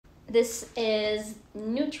This is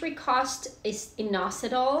Nutricost is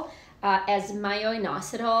Inositol as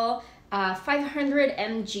Inositol, 500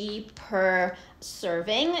 mg per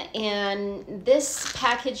serving, and this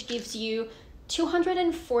package gives you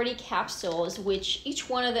 240 capsules, which each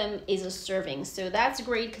one of them is a serving. So that's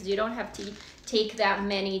great because you don't have to take that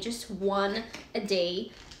many, just one a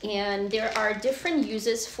day. And there are different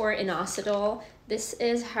uses for Inositol. This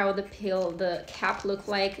is how the cap look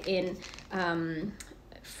like in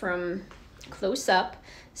from close up.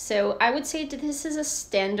 So I would say that this is a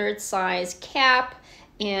standard size cap,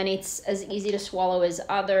 and it's as easy to swallow as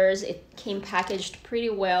others. It came packaged pretty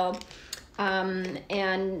well.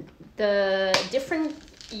 And the different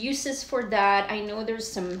uses for that, I know there's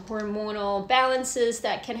some hormonal balances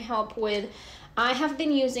that can help with. I have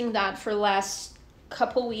been using that for the last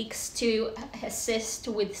couple weeks to assist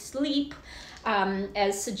with sleep,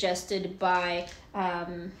 as suggested by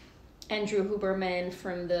Andrew Huberman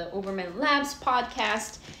from the Huberman Labs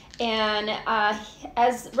podcast. And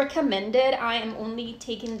as recommended, I am only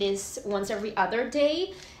taking this once every other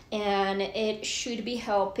day, and it should be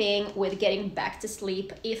helping with getting back to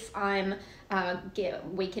sleep if I'm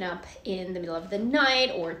waking up in the middle of the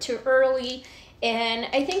night or too early. And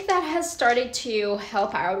I think that has started to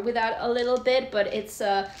help out with that a little bit, but it's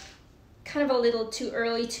kind of a little too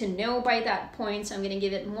early to know by that point, so I'm gonna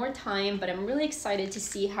give it more time. But I'm really excited to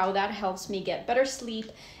see how that helps me get better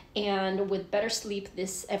sleep. And with better sleep,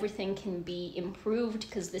 everything can be improved,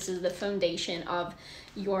 because this is the foundation of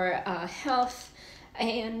your health.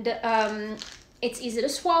 And it's easy to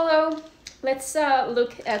swallow. Let's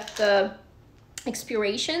look at the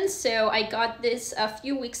expiration. So I got this a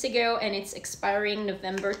few weeks ago, and it's expiring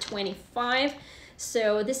November 25.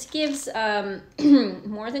 So this gives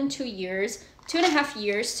more than 2 years, 2.5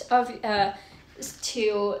 years of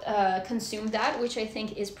to consume that, which I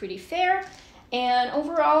think is pretty fair. And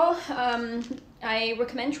overall, I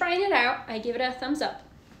recommend trying it out. I give it a thumbs up.